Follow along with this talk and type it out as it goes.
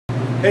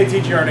Hey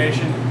TGR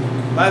Nation.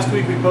 Last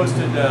week we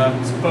posted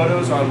some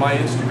photos on my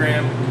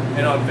Instagram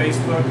and on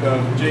Facebook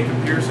of Jacob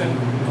Pearson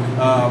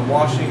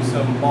washing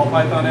some ball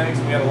python eggs.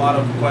 We had a lot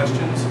of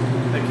questions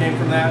that came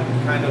from that,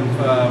 kind of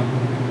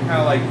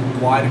like,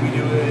 why do we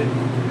do it?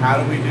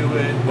 How do we do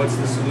it? What's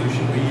the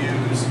solution we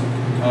use?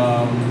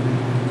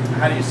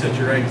 How do you set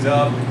your eggs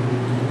up?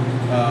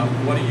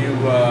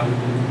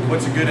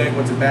 What's a good egg?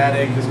 What's a bad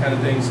egg? This kind of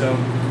thing. So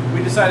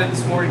we decided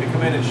this morning to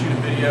come in and shoot a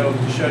video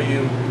to show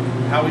you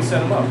how we set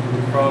them up,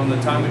 from the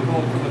time we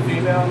pull them from the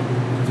female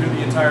through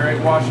the entire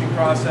egg washing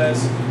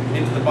process,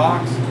 into the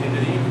box,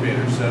 into the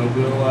incubator. So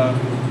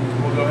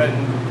we'll go ahead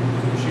and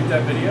shoot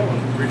that video,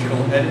 and Richard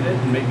will edit it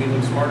and make me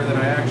look smarter than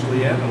I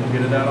actually am, and we'll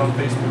get it out on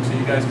Facebook so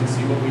you guys can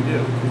see what we do.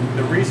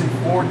 The reason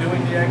for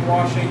doing the egg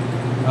washing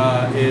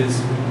is,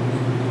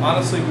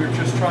 honestly, we're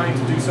just trying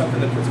to do something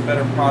that puts a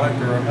better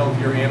product or a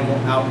healthier animal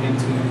out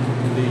into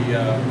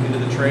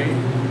the trade.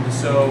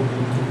 So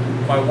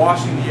by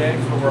washing the eggs,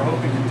 what we're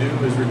hoping to do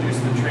is reduce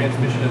the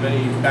transmission of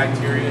any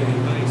bacteria,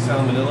 including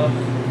salmonella,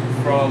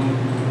 from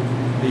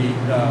the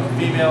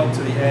female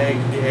to the egg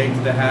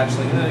to the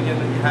hatchling, and then again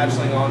the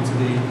hatchling on to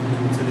the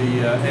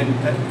end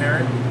pet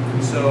parent.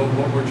 So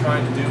what we're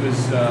trying to do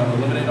is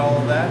eliminate all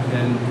of that,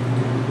 and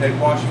egg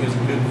washing is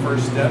a good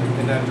first step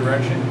in that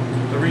direction.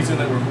 The reason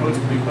that we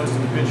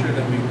posted the picture,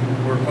 that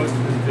we're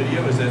posting this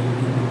video, is that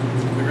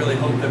we really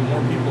hope that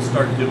more people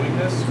start doing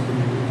this.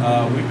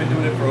 We've been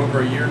doing it for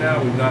over a year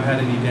now. We've not had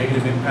any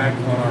negative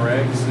impact on our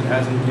eggs. It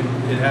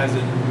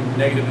hasn't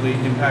negatively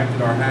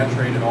impacted our hatch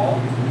rate at all.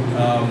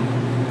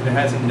 It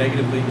hasn't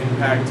negatively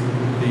impacted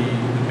the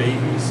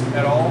babies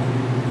at all.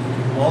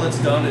 All it's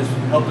done is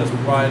helped us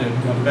provide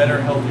a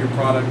better, healthier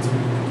product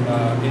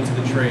into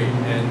the trade.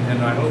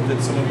 And I hope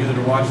that some of you that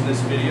are watching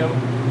this video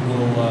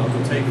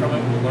will take from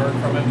it, will learn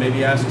from it,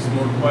 maybe ask some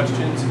more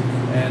questions,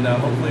 and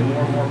hopefully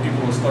more and more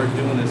people will start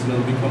doing this, and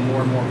it'll become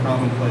more and more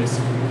commonplace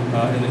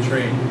in the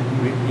trade.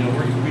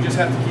 We just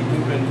have to keep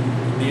moving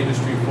the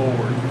industry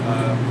forward,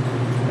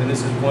 and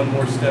this is one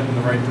more step in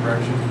the right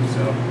direction.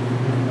 So,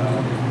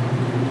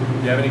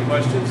 if you have any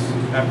questions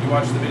after you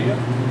watch the video,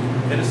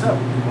 hit us up.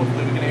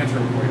 Hopefully we can answer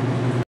them for you.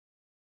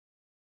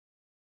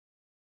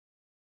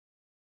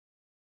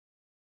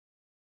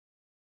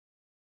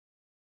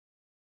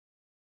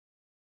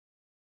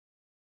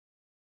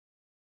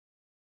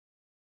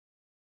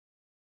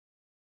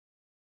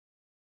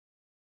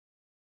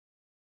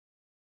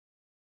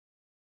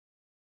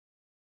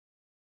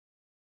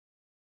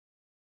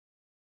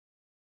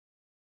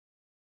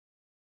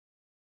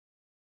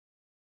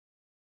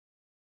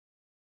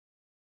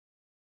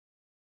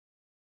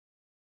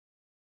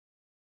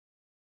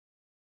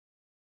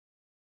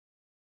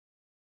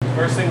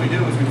 First thing we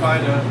do is we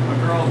find a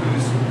girl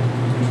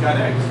who's got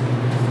eggs.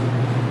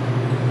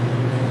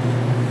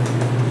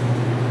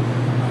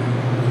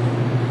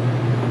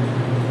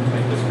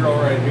 Like this girl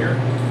right here.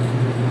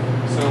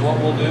 So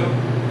what we'll do,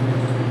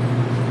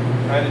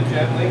 kind of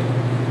gently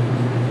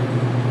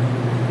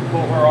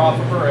pull her off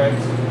of her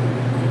eggs.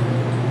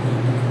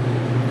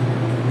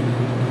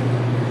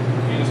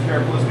 Being as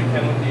careful as we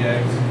can with the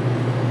eggs.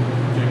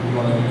 Jake, you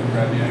want to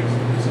grab the eggs?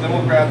 So then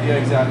we'll grab the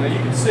eggs out. Now you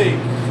can see,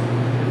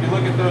 if you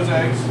look at those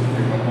eggs,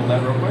 you want to hold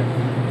that real quick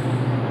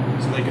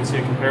so they can see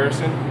a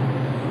comparison.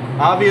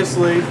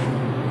 Obviously,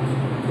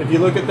 if you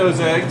look at those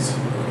eggs,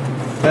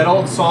 that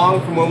old song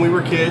from when we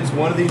were kids,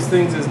 one of these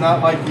things is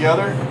not like the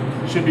other,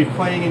 should be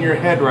playing in your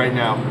head right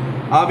now.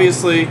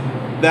 Obviously,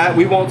 that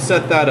we won't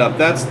set that up.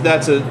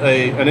 That's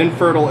an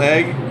infertile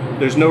egg.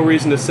 There's no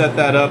reason to set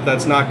that up.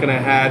 That's not going to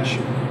hatch.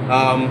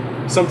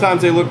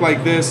 Sometimes they look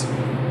like this.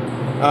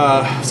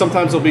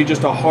 Sometimes they'll be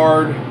just a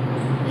hard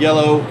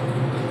yellow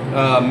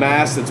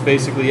mass that's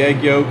basically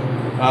egg yolk,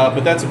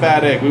 but that's a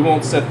bad egg. We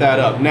won't set that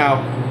up.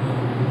 Now,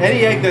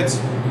 any egg that's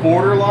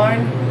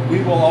borderline,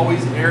 we will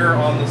always err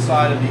on the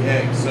side of the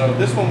egg. So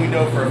this one we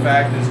know for a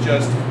fact is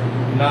just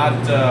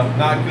not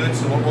good.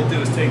 So what we'll do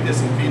is take this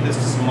and feed this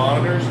to some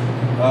monitors,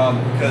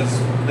 because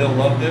they'll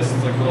love this.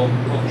 It's like a little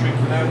treat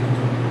for them.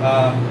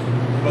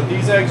 But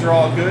these eggs are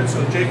all good.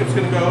 So Jacob's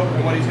going to go,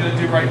 and what he's going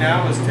to do right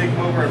now is take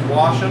them over and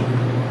wash them.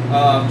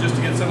 Just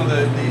to get some of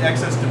the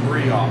excess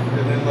debris off,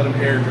 and then let them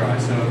air dry.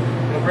 So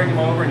we'll bring him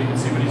over, and you can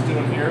see what he's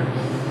doing here.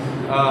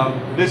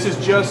 This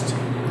is just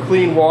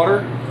clean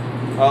water.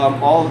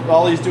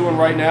 All he's doing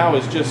right now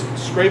is just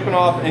scraping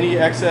off any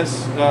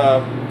excess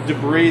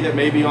debris that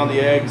may be on the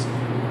eggs.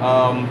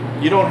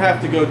 You don't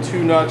have to go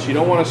too nuts. You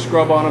don't want to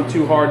scrub on them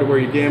too hard to where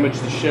you damage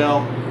the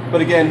shell.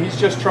 But again, he's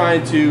just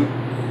trying to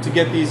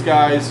get these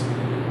guys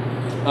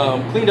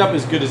cleaned up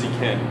as good as he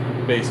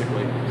can,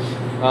 basically.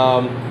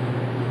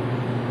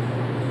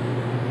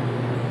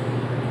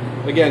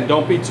 Again,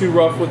 don't be too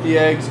rough with the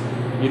eggs.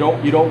 You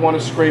don't want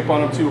to scrape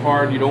on them too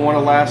hard. You don't want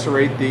to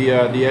lacerate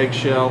the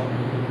eggshell.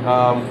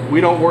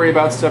 We don't worry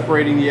about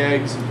separating the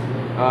eggs.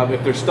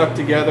 If they're stuck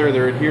together,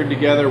 they're adhered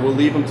together, we'll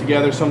leave them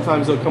together.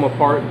 Sometimes they'll come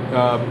apart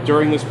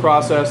during this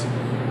process,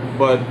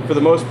 but for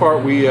the most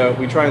part, we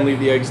try and leave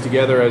the eggs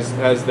together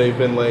as they've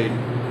been laid.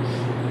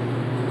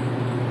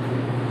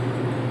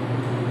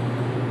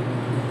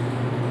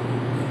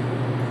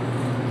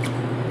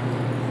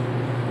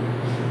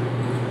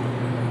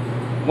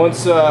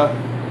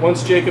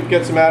 Once Jacob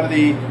gets them out of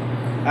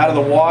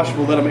the wash,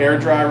 we'll let them air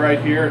dry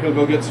right here. He'll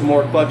go get some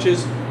more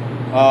clutches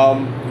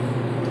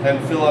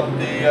and fill up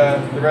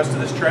the rest of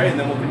this tray, and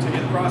then we'll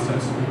continue the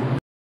process.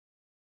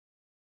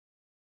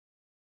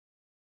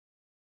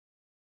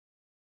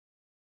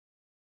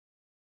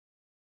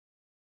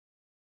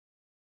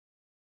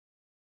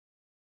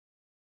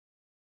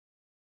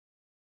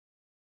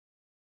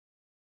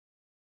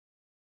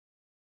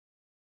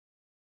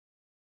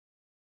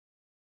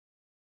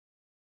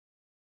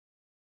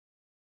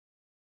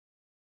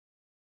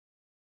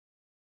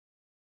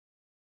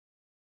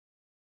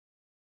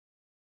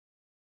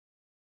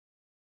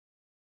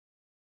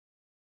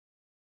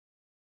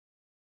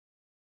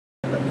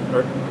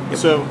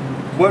 So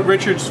what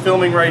Richard's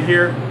filming right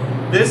here,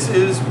 this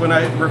is when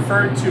I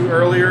referred to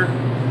earlier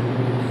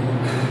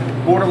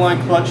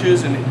borderline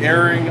clutches and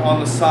airing on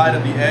the side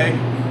of the egg.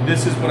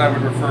 This is what I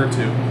would refer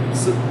to.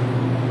 So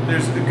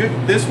there's a good,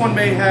 this one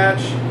may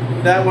hatch,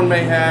 that one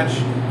may hatch,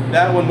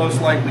 that one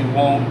most likely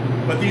won't,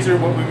 but these are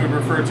what we would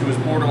refer to as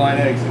borderline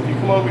eggs. If you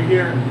come over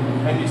here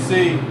and you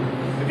see,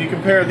 if you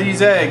compare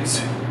these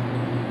eggs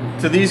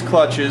to these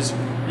clutches,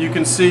 you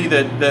can see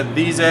that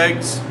these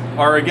eggs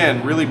are,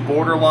 again, really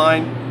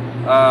borderline,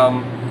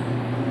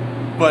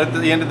 but at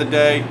the end of the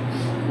day,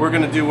 we're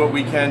going to do what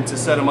we can to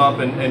set them up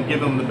and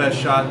give them the best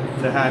shot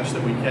to hatch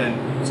that we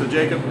can. So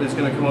Jacob is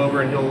going to come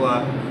over and he'll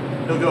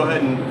go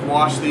ahead and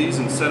wash these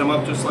and set them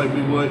up just like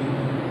we would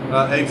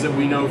eggs that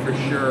we know for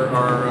sure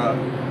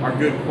are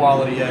good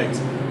quality eggs.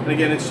 And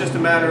again, it's just a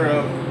matter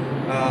of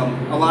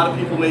a lot of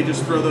people may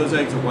just throw those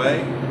eggs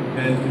away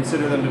and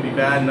consider them to be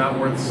bad, not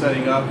worth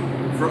setting up.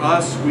 For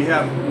us, we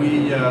have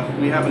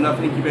enough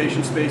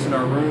incubation space in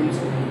our rooms,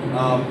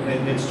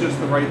 and it's just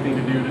the right thing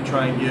to do to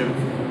try and give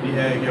the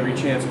egg every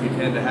chance we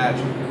can to hatch.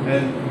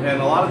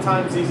 And a lot of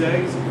times these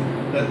eggs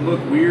that look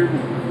weird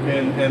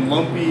and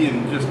lumpy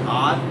and just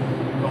odd,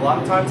 a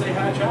lot of times they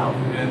hatch out,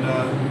 and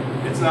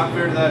it's not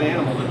fair to that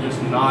animal to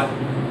just not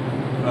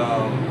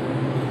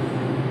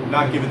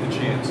give it the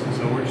chance.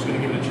 So we're just going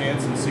to give it a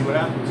chance and see what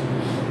happens.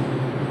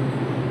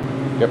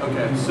 Yep.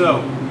 Okay,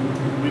 so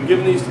we've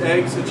given these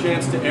eggs a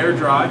chance to air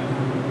dry,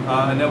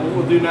 and then what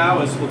we'll do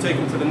now is we'll take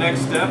them to the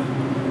next step.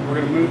 We're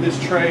going to move this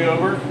tray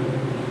over,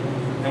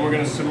 and we're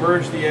going to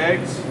submerge the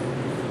eggs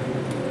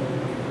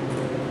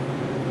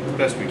as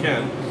best we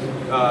can.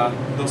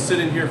 They'll sit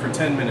in here for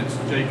 10 minutes.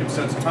 Jacob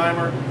sets a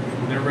timer,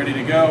 they're ready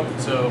to go.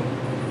 So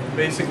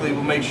basically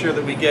we'll make sure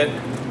that we get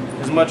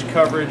as much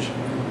coverage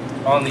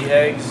on the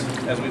eggs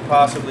as we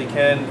possibly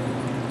can.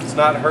 It's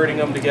not hurting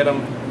them to get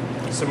them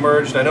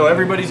submerged. I know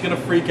everybody's going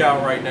to freak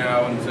out right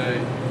now and say,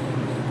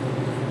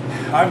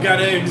 I've got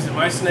eggs and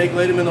my snake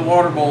laid them in the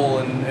water bowl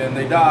and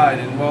they died.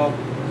 And well,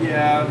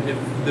 yeah, if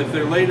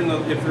they're laid in the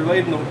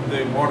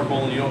water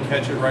bowl and you don't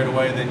catch it right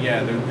away, then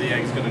yeah, the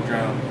egg's going to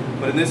drown.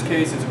 But in this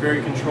case, it's a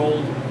very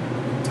controlled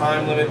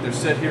time limit. They're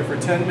set here for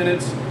 10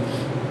 minutes,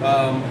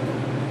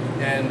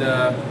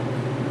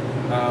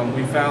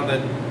 we found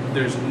that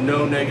there's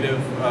no negative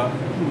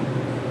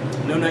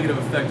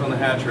effect on the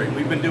hatch rate.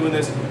 We've been doing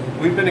this.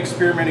 We've been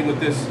experimenting with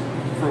this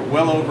for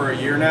well over a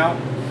year now,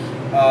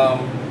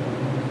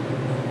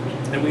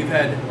 and we've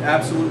had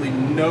absolutely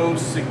no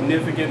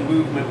significant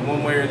movement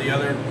one way or the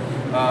other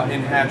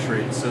in hatch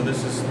rate. So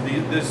this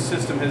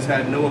system has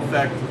had no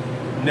effect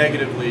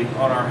negatively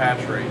on our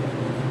hatch rate.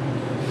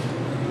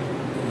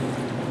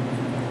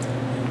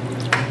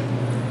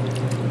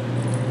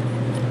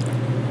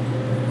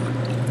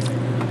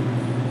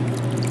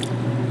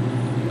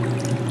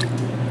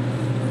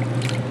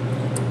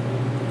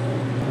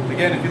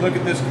 Again, if you look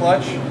at this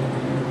clutch,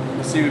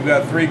 you'll see we've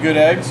got 3 good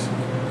eggs,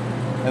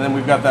 and then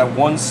we've got that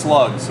 1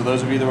 slug. So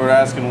those of you that were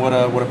asking what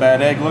a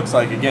bad egg looks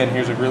like, again,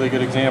 here's a really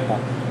good example.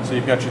 So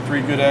you've got your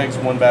 3 good eggs,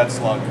 1 bad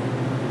slug.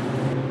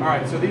 All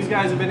right, so these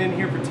guys have been in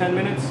here for 10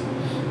 minutes.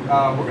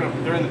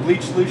 They're in the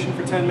bleach solution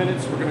for 10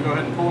 minutes. We're gonna go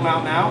ahead and pull them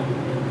out now.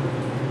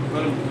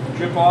 Let them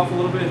drip off a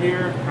little bit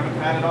here, kind of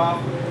pat it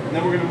off. And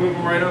then we're gonna move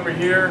them right over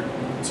here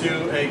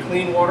to a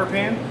clean water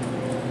pan.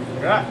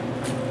 All right.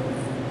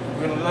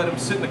 We're going to let them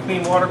sit in the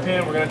clean water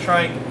pan. We're going to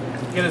try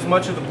and get as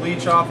much of the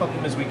bleach off of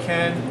them as we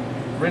can.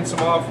 Rinse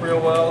them off real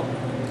well.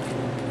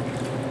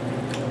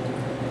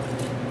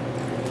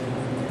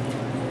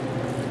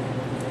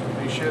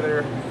 Make sure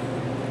they're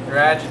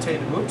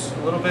agitated, whoops,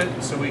 a little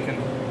bit so we can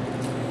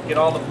get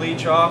all the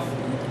bleach off.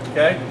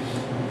 Okay?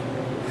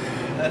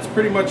 That's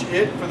pretty much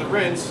it for the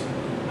rinse.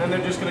 And then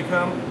they're just going to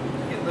come,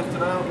 get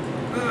lifted out.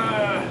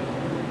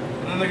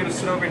 And then they're going to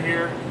sit over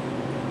here.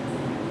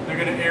 They're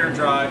going to air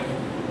dry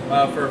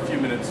for a few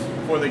minutes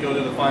before they go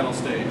to the final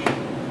stage.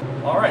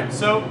 All right,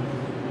 so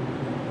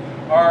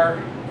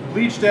our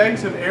bleached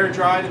eggs have air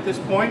dried at this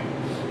point,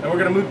 and we're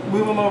going to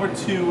move them over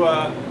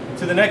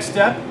to the next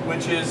step,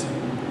 which is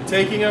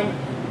taking them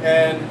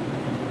and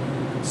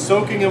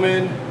soaking them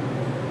in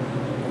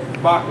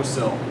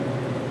Baquacil.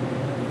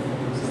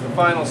 This is the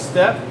final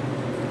step.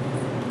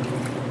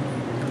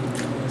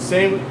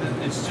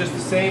 It's just the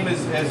same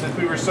as if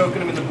we were soaking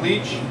them in the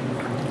bleach.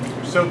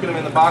 We're soaking them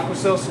in the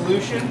Baquacil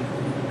solution.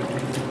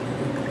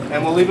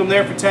 and we'll leave them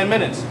there for 10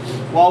 minutes.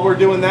 While we're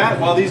doing that,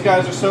 while these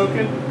guys are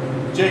soaking,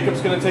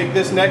 Jacob's going to take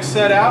this next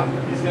set out.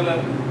 He's going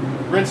to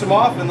rinse them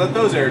off and let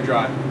those air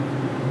dry.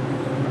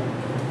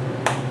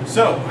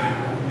 So,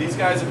 these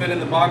guys have been in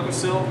the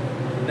Baquacil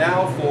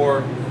now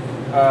for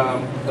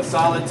a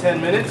solid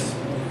 10 minutes.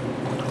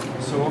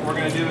 So what we're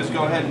going to do is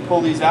go ahead and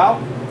pull these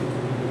out.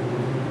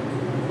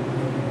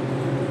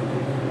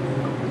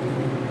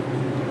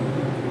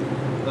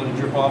 Let them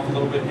drip off a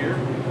little bit here.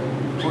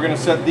 We're going to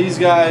set these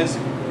guys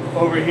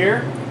over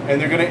here,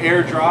 and they're going to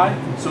air dry.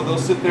 So they'll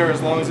sit there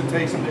as long as it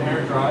takes them to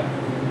air dry.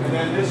 And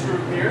then this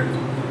group here,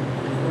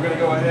 we're going to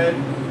go ahead,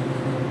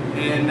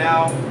 and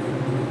now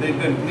they've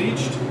been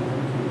bleached,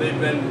 they've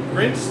been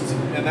rinsed,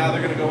 and now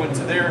they're going to go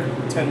into their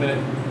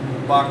 10-minute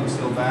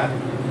Baquacil bath.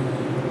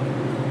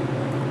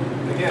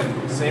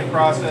 Again, same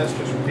process,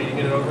 just repeating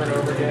it over and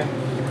over again.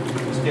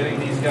 Just getting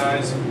these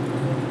guys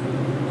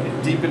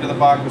deep into the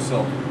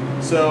Baquacil.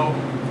 So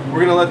we're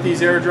going to let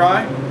these air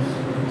dry.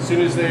 As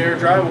soon as they air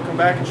dry, we'll come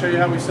back and show you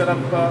how we set up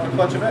a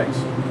clutch of eggs.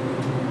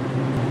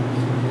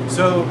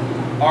 So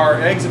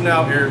our eggs have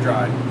now air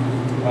dried.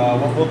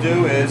 What we'll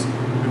do is,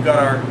 we've got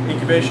our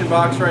incubation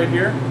box right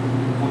here.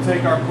 We'll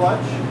take our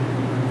clutch,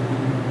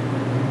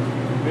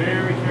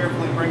 very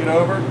carefully bring it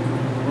over.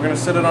 We're going to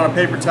set it on a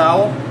paper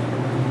towel,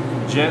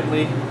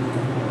 gently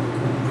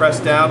press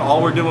down.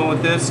 All we're doing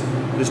with this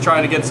is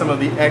trying to get some of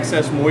the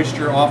excess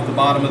moisture off the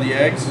bottom of the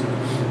eggs.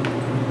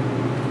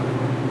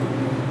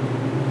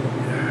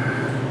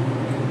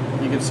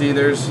 You can see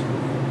there's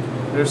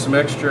some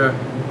extra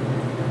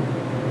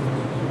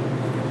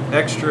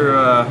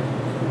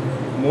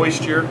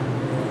moisture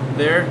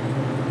there.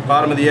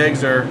 Bottom of the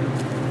eggs are,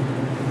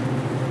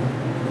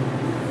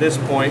 at this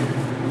point,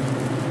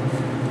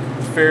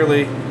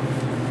 fairly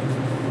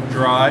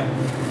dry.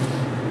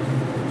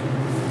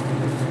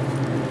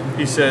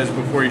 He says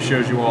before he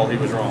shows you all he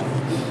was wrong.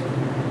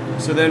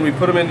 So then we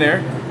put them in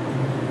there,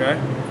 okay?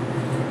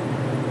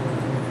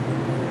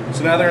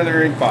 So now they're in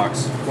their ink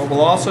box. What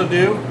we'll also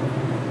do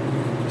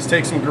is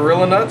take some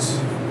Gorilla Nuts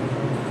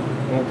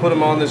and we'll put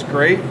them on this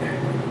grate.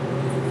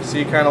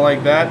 See, kind of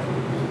like that.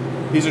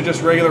 These are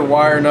just regular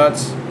wire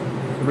nuts.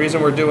 The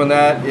reason we're doing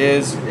that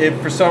is if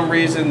for some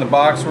reason the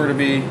box were to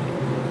be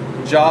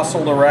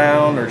jostled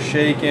around or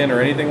shaken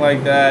or anything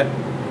like that,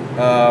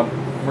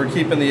 we're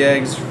keeping the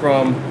eggs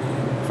from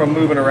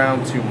moving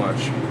around too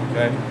much.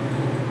 Okay.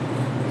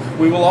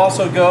 We will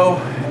also go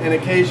and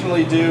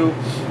occasionally do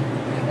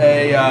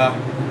a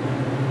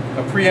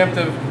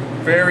preemptive,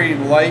 very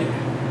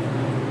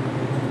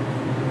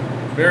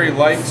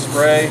light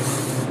spray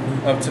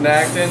of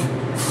tinactin.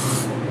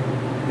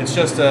 It's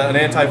just an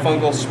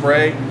antifungal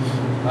spray.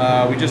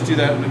 We just do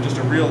that with just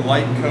a real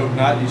light coat.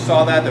 You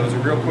saw that was a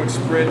real quick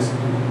spritz.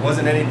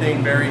 Wasn't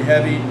anything very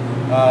heavy.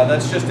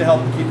 That's just to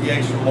help keep the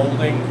eggs from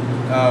molding.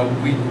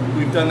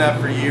 We've done that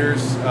for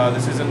years.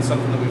 This isn't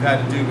something that we've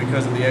had to do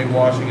because of the egg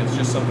washing. It's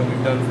just something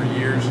we've done for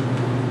years.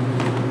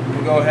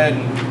 We'll go ahead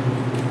and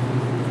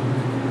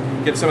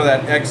get some of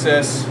that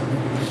excess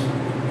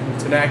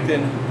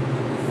tinactin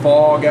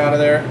fog out of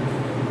there.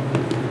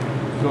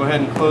 Go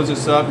ahead and close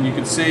this up, and you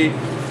can see,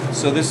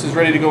 so this is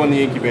ready to go in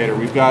the incubator.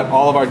 We've got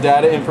all of our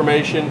data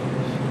information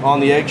on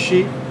the egg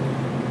sheet,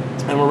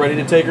 and we're ready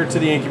to take her to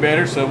the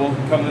incubator, so we'll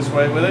come this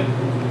way with it.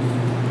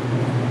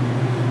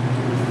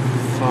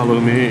 Follow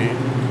me.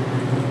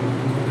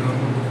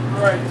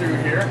 Right through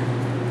here.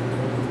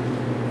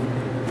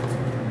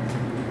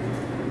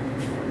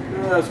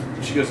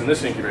 She goes in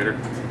this incubator.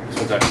 This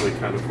one's actually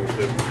kind of cool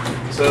too.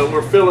 So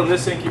we're filling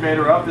this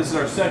incubator up. This is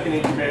our second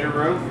incubator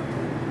room.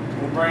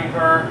 We'll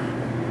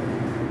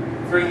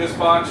bring this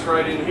box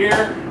right in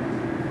here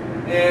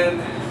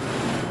and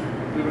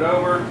move it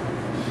over,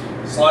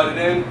 slide it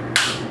in.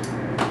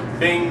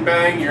 Bing,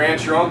 bang, your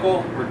aunt's your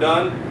uncle. We're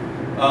done.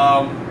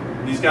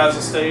 These guys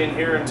will stay in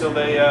here until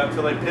they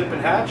pip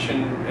and hatch,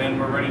 and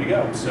we're ready to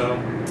go. So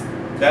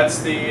that's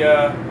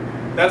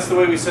the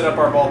way we set up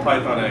our ball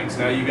python eggs.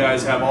 Now you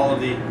guys have all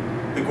of the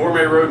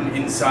gourmet rodent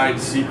inside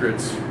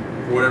secrets,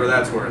 for whatever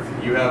that's worth.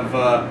 You have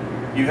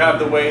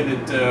the way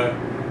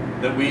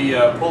that we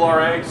pull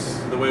our eggs,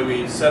 the way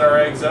we set our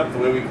eggs up, the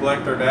way we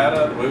collect our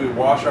data, the way we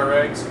wash our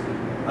eggs.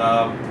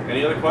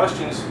 Any other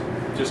questions?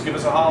 Just give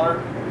us a holler.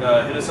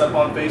 Hit us up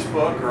on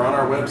Facebook or on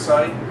our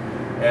website,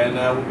 and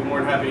we'll be more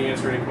than happy to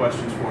answer any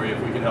questions for you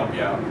if we can help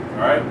you out.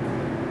 All right?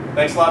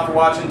 Thanks a lot for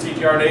watching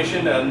TGR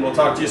Nation, and we'll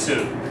talk to you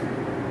soon.